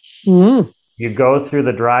 Mm. You go through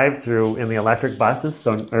the drive-through in the electric buses,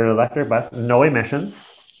 no emissions.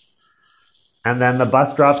 And then the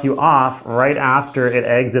bus drops you off right after it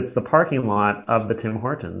exits the parking lot of the Tim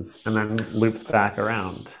Hortons and then loops back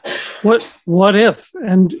around. What if,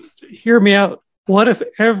 and hear me out, what if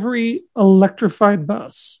every electrified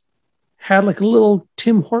bus had like a little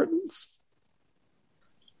Tim Hortons?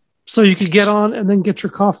 So you could get on and then get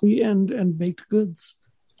your coffee and baked goods.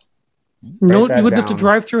 No, you wouldn't have to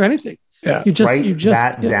drive through anything. Yeah. You just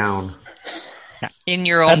that down. In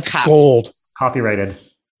your own That's cup. gold. Copyrighted.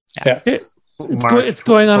 Yeah. It's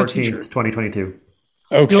going on 14th, a t-shirt. 2022.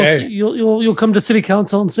 Okay. You'll come to City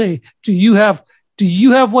Council and say, do you have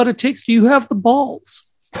what it takes? Do you have the balls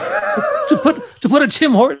to put a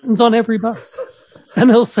Tim Hortons on every bus? And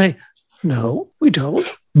they'll say, no, we don't.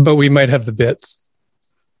 But we might have the bits.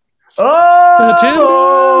 Oh!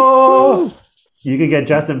 You could get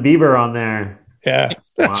Justin Bieber on there. Yeah.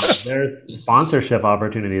 Wow. There's sponsorship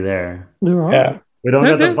opportunity there. There are. Yeah. We don't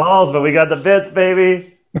got the balls, but we got the bits,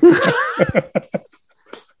 baby.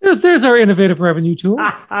 There's our innovative revenue tool.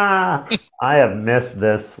 I have missed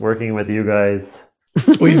this working with you guys.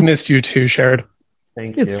 We've missed you too, Sherrod.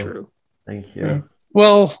 Thank you. It's true. Thank you. Yeah.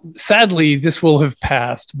 Well, sadly, this will have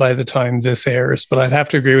passed by the time this airs, but I'd have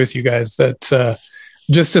to agree with you guys that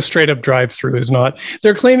just a straight up drive-through is not.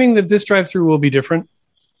 They're claiming that this drive-through will be different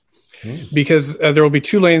because there will be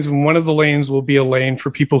 2 lanes, and one of the lanes will be a lane for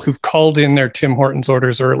people who've called in their Tim Hortons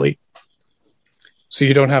orders early. So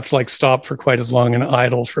you don't have to like stop for quite as long and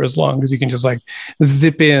idle for as long, because you can just like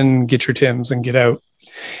zip in, get your Tims and get out.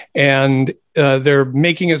 And they're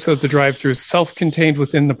making it so that the drive-through is self-contained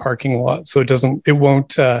within the parking lot. So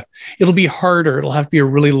it'll be harder. It'll have to be a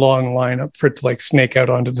really long lineup for it to like snake out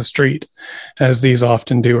onto the street, as these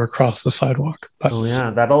often do, or cross the sidewalk. But, oh yeah,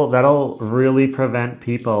 that'll really prevent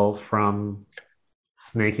people from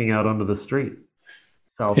snaking out onto the street.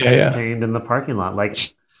 Self-contained in the parking lot. Like,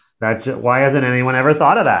 why hasn't anyone ever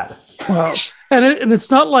thought of that? Wow. And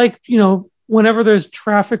it's not like, whenever there's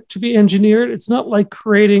traffic to be engineered, it's not like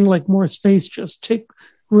creating like more space just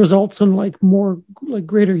results in like more like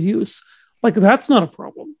greater use. Like, that's not a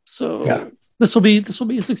problem. So this will be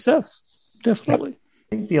a success. Definitely. I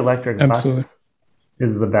think the electric bus is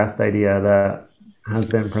the best idea that has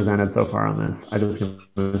been presented so far on this. I just going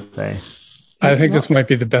to say. I think this might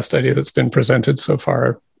be the best idea that's been presented so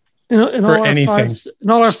far. In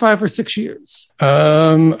all our 5 or 6 years.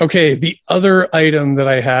 Okay. The other item that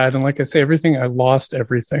I had, and like I say, I lost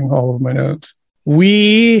everything, all of my notes.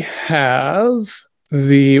 We have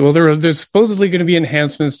there's supposedly going to be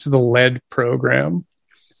enhancements to the lead program.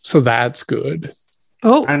 So that's good.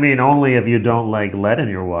 Oh, I mean, only if you don't like lead in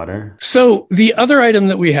your water. So the other item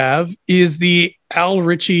that we have is the Al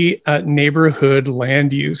Ritchie neighborhood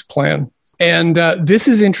land use plan. And this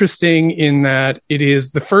is interesting in that it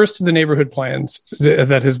is the first of the neighborhood plans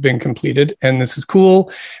that has been completed. And this is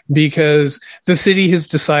cool because the city has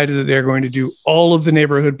decided that they're going to do all of the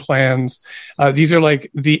neighborhood plans. These are like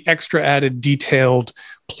the extra added detailed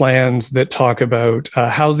plans that talk about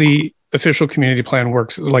how the official community plan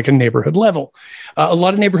works at like a neighborhood level. A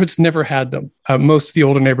lot of neighborhoods never had them. Most of the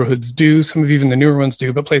older neighborhoods do. Some of even the newer ones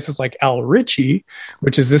do. But places like Al Ritchie,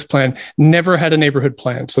 which is this plan, never had a neighborhood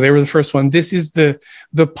plan. So they were the first one. This is the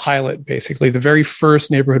pilot, basically, the very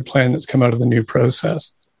first neighborhood plan that's come out of the new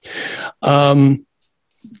process. One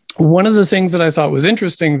of the things that I thought was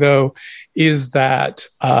interesting, though, is that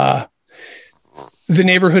the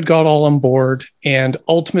neighborhood got all on board, and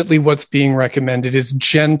ultimately what's being recommended is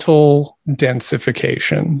gentle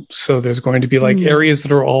densification. So there's going to be like areas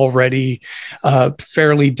that are already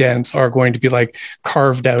fairly dense are going to be like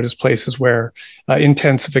carved out as places where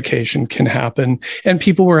intensification can happen. And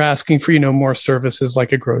people were asking for, more services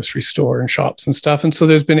like a grocery store and shops and stuff. And so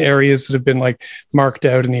there's been areas that have been like marked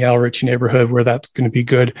out in the Al Ritchie neighborhood where that's going to be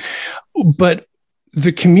good. But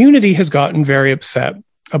the community has gotten very upset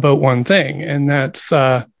about one thing, and that's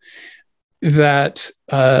that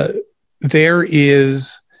there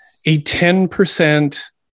is a 10%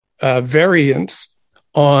 variance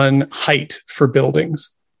on height for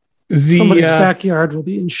buildings. Somebody's backyard will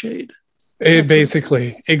be in shade.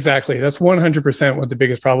 Basically, exactly. That's 100% what the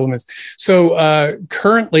biggest problem is. So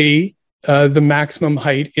currently, the maximum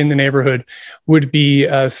height in the neighborhood would be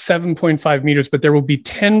 7.5 meters, but there will be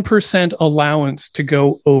 10% allowance to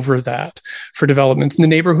go over that for developments. And the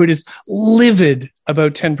neighborhood is livid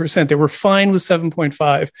about 10%. They were fine with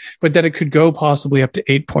 7.5, but that it could go possibly up to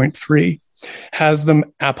 8.3 has them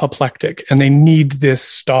apoplectic, and they need this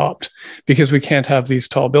stopped because we can't have these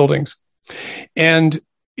tall buildings. And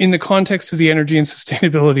in the context of the energy and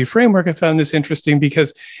sustainability framework, I found this interesting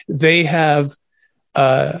because they have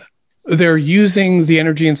they're using the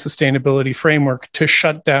energy and sustainability framework to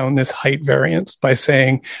shut down this height variance by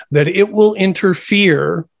saying that it will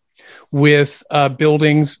interfere with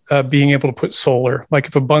buildings being able to put solar. Like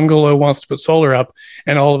if a bungalow wants to put solar up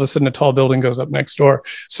and all of a sudden a tall building goes up next door.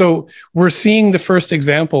 So we're seeing the first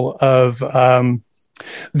example of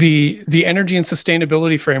the energy and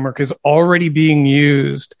sustainability framework is already being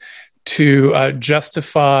used to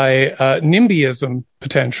justify NIMBYism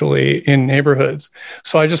potentially in neighborhoods.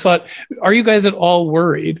 So I just thought, are you guys at all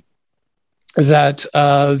worried that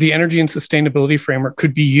the energy and sustainability framework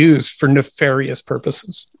could be used for nefarious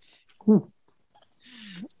purposes?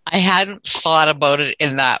 I hadn't thought about it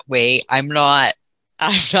in that way. I'm not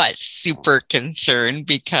super concerned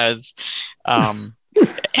because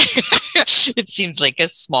it seems like a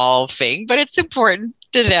small thing, but it's important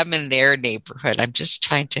to them in their neighborhood. I'm just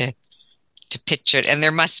trying to picture it. And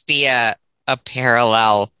there must be a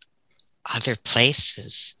parallel other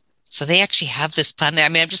places. So they actually have this plan there. I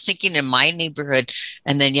mean, I'm just thinking in my neighborhood,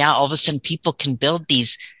 and then, all of a sudden people can build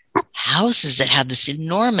these houses that have this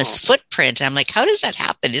enormous footprint. I'm like, how does that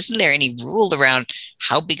happen? Isn't there any rule around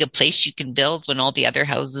how big a place you can build when all the other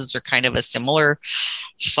houses are kind of a similar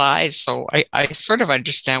size? So I sort of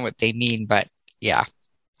understand what they mean, but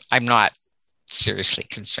I'm not seriously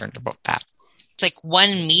concerned about that. It's like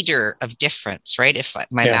 1 meter of difference, right? If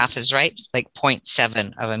my math is right, like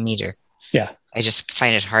 0.7 of a meter. Yeah. I just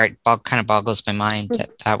find it hard. Kind of boggles my mind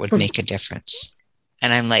that would make a difference.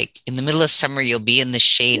 And I'm like, in the middle of summer, you'll be in the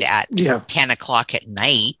shade at 10 o'clock at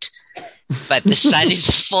night, but the sun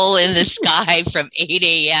is full in the sky from 8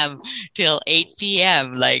 a.m. till 8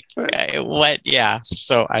 p.m. Like, what? Yeah.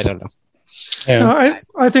 So I don't know. Yeah. No,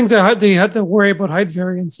 I think that they had to worry about height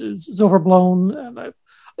variances is overblown. And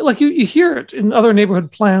you hear it in other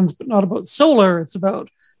neighborhood plans, but not about solar. It's about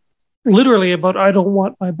literally about, I don't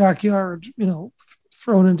want my backyard,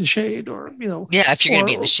 thrown into shade or, Yeah, if you're going to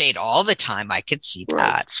be in the shade all the time, I could see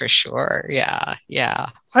that for sure. Yeah, yeah.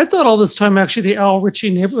 I thought all this time, actually, the Al Ritchie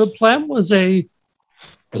neighborhood plan was a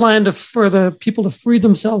plan for the people to free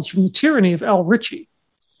themselves from the tyranny of Al Ritchie,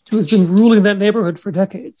 who has been ruling that neighborhood for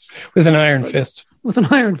decades. With an iron fist. With an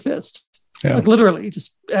iron fist. Yeah. Like literally,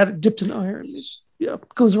 just dipped in iron.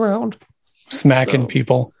 Goes around. Smacking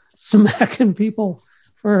people. Smacking people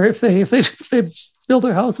for if they build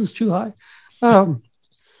their houses too high. But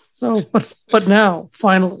now,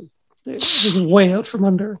 finally, this is way out from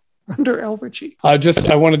under Al Ritchie. I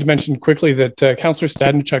wanted to mention quickly that Councillor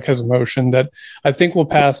Stadnichuk has a motion that I think will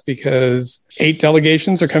pass because 8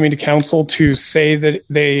 delegations are coming to council to say that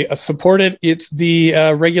they support it. It's the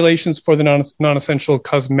regulations for the non-essential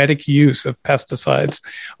cosmetic use of pesticides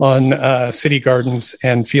on city gardens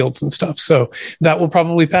and fields and stuff. So that will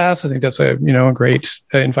probably pass. I think that's a great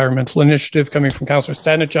environmental initiative coming from Councillor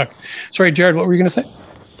Stadnichuk. Sorry, Jared, what were you going to say?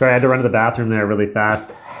 Sorry, I had to run to the bathroom there really fast.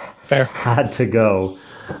 Fair. Had to go.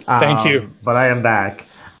 Thank you. But I am back.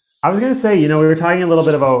 I was going to say, we were talking a little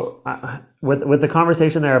bit about, with the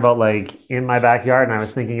conversation there about like in my backyard, and I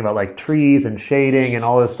was thinking about like trees and shading and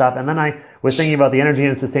all this stuff. And then I was thinking about the energy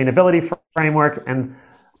and sustainability framework, and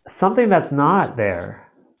something that's not there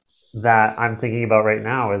that I'm thinking about right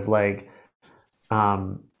now is like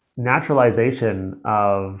naturalization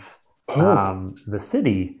of the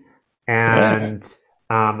city and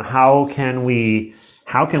how can we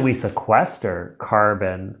sequester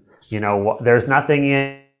carbon? There's nothing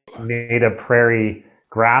in native prairie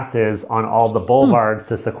grasses on all the boulevards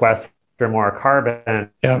to sequester more carbon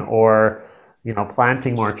or,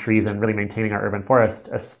 planting more trees and really maintaining our urban forest,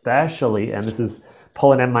 especially, and this is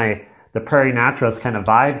pulling in the Prairie Naturalist kind of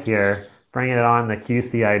vibe here, bringing it on the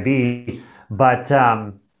QCIB, but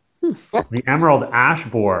the emerald ash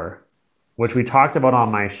borer, which we talked about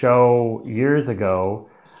on my show years ago,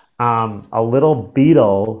 a little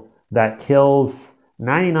beetle that kills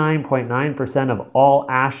 99.9% of all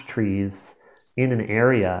ash trees in an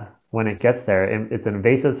area when it gets there. It's an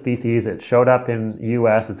invasive species. It showed up in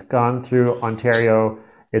U.S. It's gone through Ontario.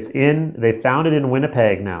 They found it in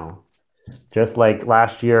Winnipeg now, just like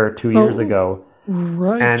last year or 2 years ago.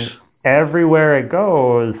 Right. And everywhere it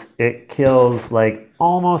goes, it kills like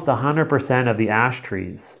almost 100% of the ash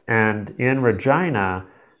trees. And in Regina,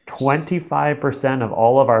 25% of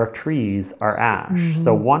all of our trees are ash. Mm-hmm.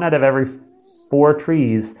 So 1 out of every 4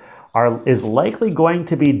 trees is likely going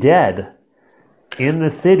to be dead in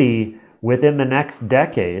the city within the next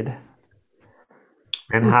decade.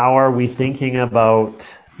 And how are we thinking about,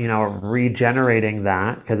 regenerating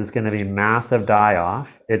that? Because it's going to be massive die-off.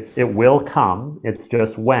 It will come. It's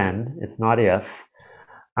just when. It's not if.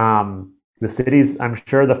 The cities, I'm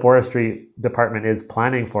sure the forestry department is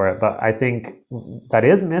planning for it, but I think that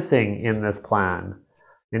is missing in this plan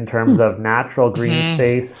in terms of natural green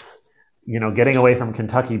space, getting away from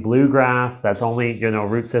Kentucky bluegrass. That's only,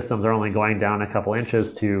 root systems are only going down a couple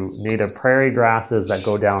inches to native prairie grasses that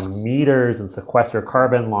go down meters and sequester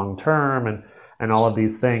carbon long term and all of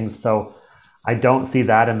these things. So I don't see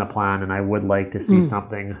that in the plan, and I would like to see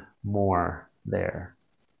something more there.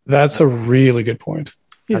 That's a really good point.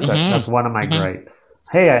 That's one of my gripes.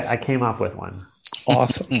 Hey, I came up with one.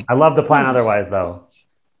 Awesome. I love the plan otherwise, though.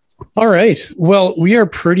 All right. Well, we are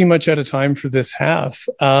pretty much out of time for this half.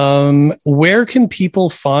 Where can people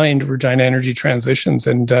find Regina Energy Transitions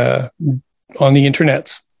and on the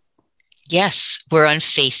internets? Yes, we're on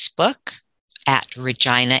Facebook at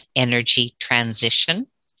Regina Energy Transition,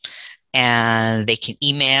 and they can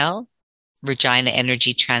email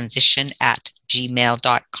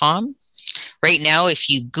reginaenergytransition@gmail.com. Right now, if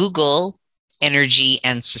you Google energy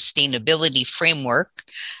and sustainability framework,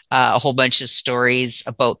 a whole bunch of stories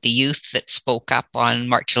about the youth that spoke up on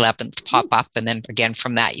March 11th pop up. And then again,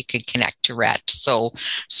 from that, you could connect to RET. So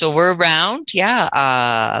we're around.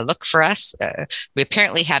 Yeah. Look for us. We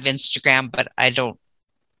apparently have Instagram, but I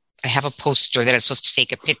have a poster that I'm supposed to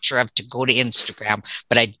take a picture of to go to Instagram,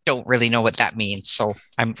 but I don't really know what that means. So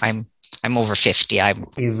I'm over 50. I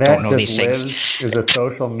don't know these things. Is a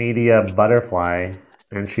social media butterfly,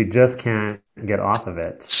 and she just can't get off of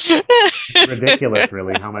it. It's ridiculous,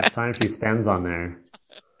 really, how much time she spends on there.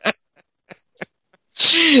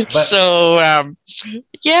 So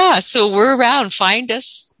we're around. Find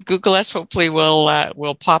us, Google us. Hopefully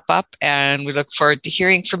we'll pop up, and we look forward to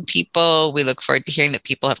hearing from people. We look forward to hearing that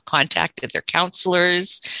people have contacted their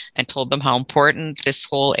counselors and told them how important this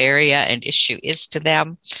whole area and issue is to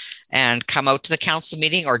them, and come out to the council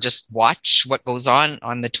meeting or just watch what goes on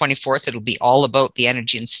the 24th. It'll be all about the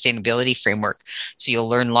energy and sustainability framework. So you'll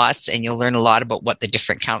learn lots, and you'll learn a lot about what the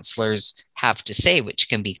different councillors have to say, which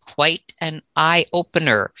can be quite an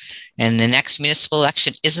eye-opener. And the next municipal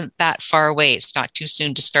election isn't that far away. It's not too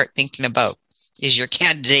soon to start thinking about, is your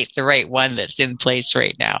candidate the right one that's in place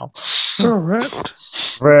right now? Correct.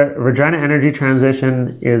 Regina Energy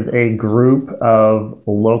Transition is a group of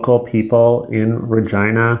local people in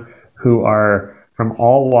Regina who are from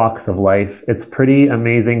all walks of life. It's a pretty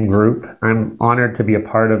amazing group. I'm honored to be a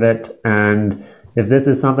part of it. And if this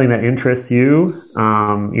is something that interests you,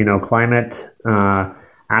 climate,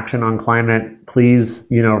 action on climate, please,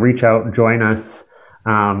 reach out, join us.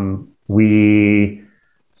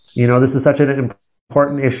 This is such an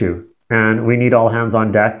important issue, and we need all hands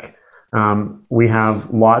on deck. We have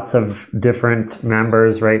lots of different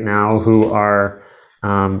members right now who are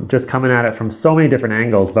just coming at it from so many different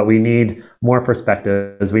angles, but we need more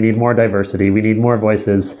perspectives. We need more diversity. We need more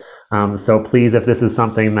voices. So please, if this is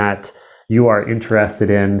something that you are interested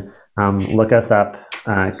in, look us up,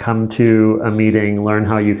 come to a meeting, learn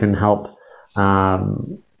how you can help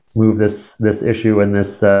move this issue and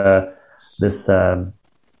this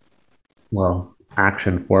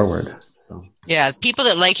action forward. So yeah, people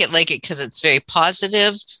that like it because it's very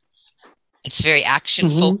positive. It's very action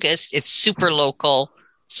focused. It's super local.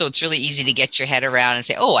 So it's really easy to get your head around and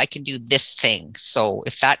say, oh, I can do this thing. So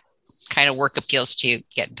if that kind of work appeals to you,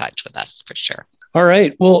 get in touch with us for sure. All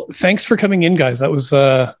right. Well, thanks for coming in, guys. That was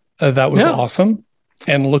awesome.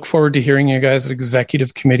 And look forward to hearing you guys at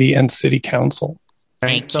Executive Committee and City Council.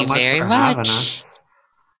 Thank you very much.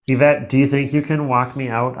 Yvette, do you think you can walk me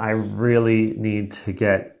out? I really need to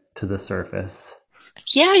get to the surface.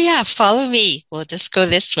 Yeah. Follow me. We'll just go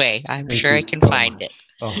this way. I'm sure I can find it.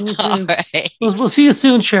 Oh. All right. We'll see you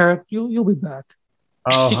soon, Sharon. You'll be back.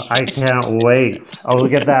 Oh, I can't wait. I'll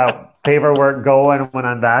get that paperwork going when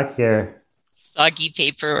I'm back here. Soggy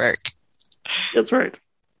paperwork. That's right.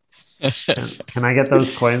 Can I get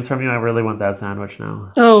those coins from you? I really want that sandwich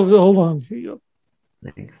now. Oh, hold on. Here you go.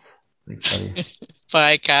 Thanks, buddy.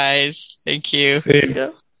 Bye, guys. Thank you.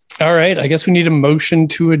 Yeah. All right. I guess we need a motion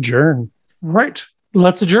to adjourn. Right.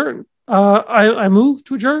 Let's adjourn. I move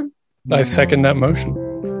to adjourn. I second that motion.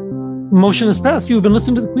 Motion is passed. You have been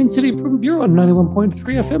listening to the Queen City Improvement Bureau on 91.3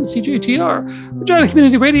 FM CJTR, Regina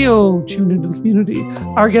Community Radio. Tune into the community.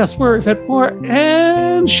 Our guests were Yvette Moore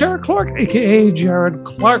and Sharon Clark, a.k.a. Jared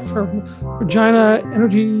Clark from Regina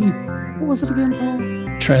Energy. What was it again, Paul?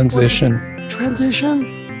 Transition.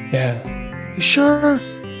 Yeah. You sure?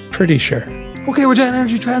 Pretty sure. Okay, Regina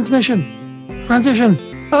Energy Transition.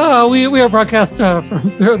 We are broadcast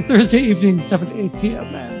from Thursday evening, 7 to 8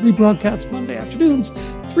 p.m. and we broadcast Monday afternoons,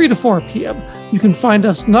 3 to 4 p.m. You can find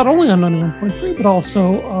us not only on 91.3, but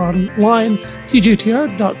also online,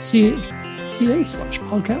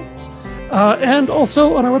 cjtr.ca/podcasts, and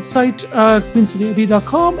also on our website,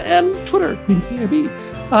 queencityab.com, and Twitter, queencityab.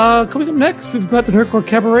 Coming up next, we've got the Nerdcore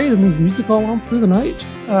Cabaret, and there's music all on through the night,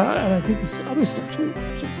 and I think there's other stuff too,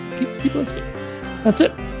 so keep listening. That's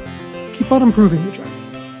it. Keep on improving, Regina.